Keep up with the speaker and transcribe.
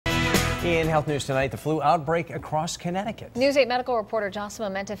In Health News tonight, the flu outbreak across Connecticut. News 8 medical reporter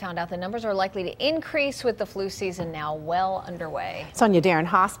Jocelyn Menta found out the numbers are likely to increase with the flu season now well underway. Sonia Darren,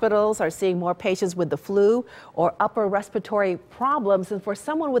 hospitals are seeing more patients with the flu or upper respiratory problems, and for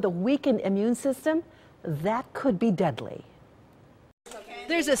someone with a weakened immune system, that could be deadly.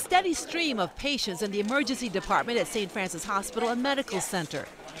 There's a steady stream of patients in the emergency department at St. Francis Hospital and Medical Center.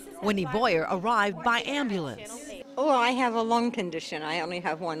 Winnie Boyer arrived by ambulance. Oh, I have a lung condition. I only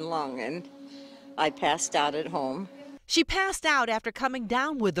have one lung, and I passed out at home. She passed out after coming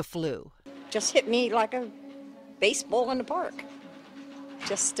down with the flu. Just hit me like a baseball in the park.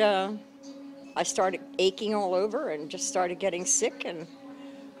 I started aching all over and just started getting sick and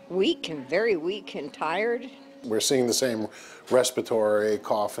weak and very weak and tired. We're seeing the same respiratory,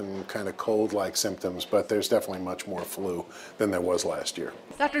 cough, and kind of cold-like symptoms, but there's definitely much more flu than there was last year.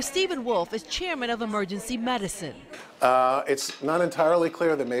 Dr. Stephen Wolf is chairman of emergency medicine. It's not entirely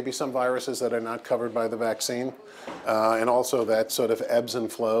clear. There may be some viruses that are not covered by the vaccine, and also that sort of ebbs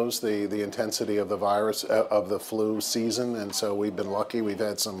and flows the intensity of the virus, of the flu season, and so we've been lucky. We've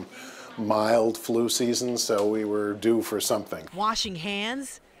had some mild flu seasons, so we were due for something. Washing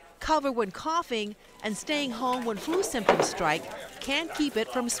hands, cover when coughing, and staying home when flu symptoms strike can keep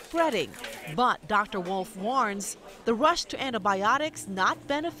it from spreading. But Dr. Wolf warns the rush to antibiotics not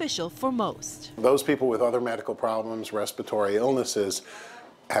beneficial for most. Those people with other medical problems, respiratory illnesses,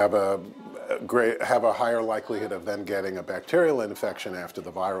 have a higher likelihood of then getting a bacterial infection after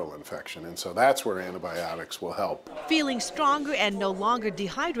the viral infection, and so that's where antibiotics will help. Feeling stronger and no longer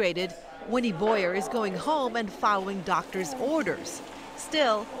dehydrated, Winnie Boyer is going home and following doctor's orders.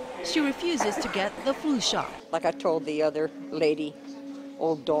 Still, she refuses to get the flu shot. Like I told the other lady,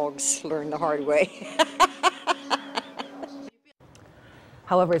 old dogs learn the hard way.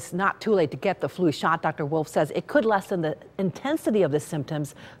 However, it's not too late to get the flu shot. Dr. Wolf says it could lessen the intensity of the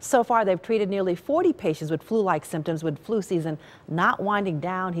symptoms. So far, they've treated nearly 40 patients with flu-like symptoms, with flu season not winding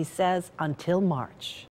down, he says, until March.